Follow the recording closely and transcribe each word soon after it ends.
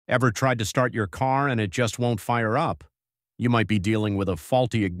Ever tried to start your car and it just won't fire up? You might be dealing with a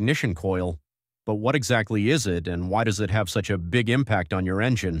faulty ignition coil, but what exactly is it and why does it have such a big impact on your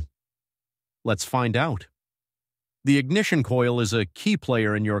engine? Let's find out. The ignition coil is a key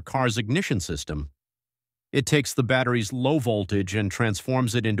player in your car's ignition system. It takes the battery's low voltage and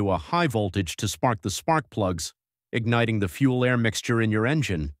transforms it into a high voltage to spark the spark plugs, igniting the fuel-air mixture in your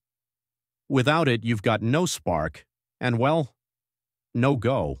engine. Without it, you've got no spark, and well, no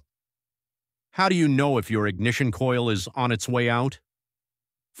go. How do you know if your ignition coil is on its way out?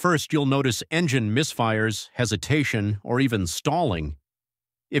 First, you'll notice engine misfires, hesitation, or even stalling.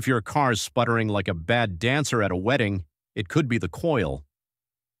 If your car's sputtering like a bad dancer at a wedding, it could be the coil.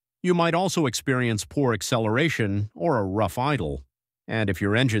 You might also experience poor acceleration or a rough idle. And if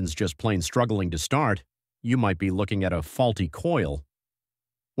your engine's just plain struggling to start, you might be looking at a faulty coil.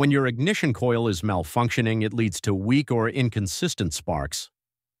 When your ignition coil is malfunctioning, it leads to weak or inconsistent sparks.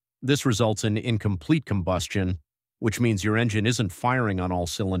 This results in incomplete combustion, which means your engine isn't firing on all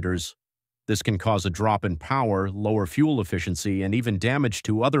cylinders. This can cause a drop in power, lower fuel efficiency, and even damage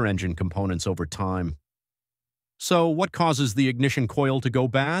to other engine components over time. So, what causes the ignition coil to go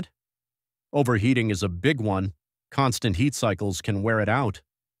bad? Overheating is a big one. Constant heat cycles can wear it out.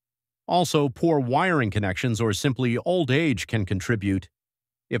 Also, poor wiring connections or simply old age can contribute.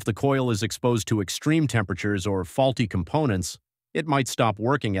 If the coil is exposed to extreme temperatures or faulty components, it might stop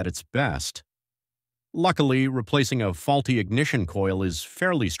working at its best. Luckily, replacing a faulty ignition coil is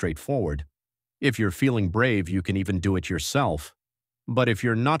fairly straightforward. If you're feeling brave, you can even do it yourself. But if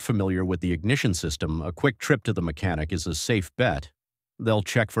you're not familiar with the ignition system, a quick trip to the mechanic is a safe bet. They'll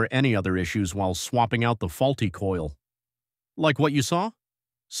check for any other issues while swapping out the faulty coil. Like what you saw?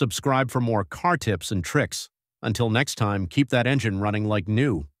 Subscribe for more car tips and tricks. Until next time, keep that engine running like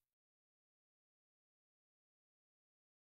new.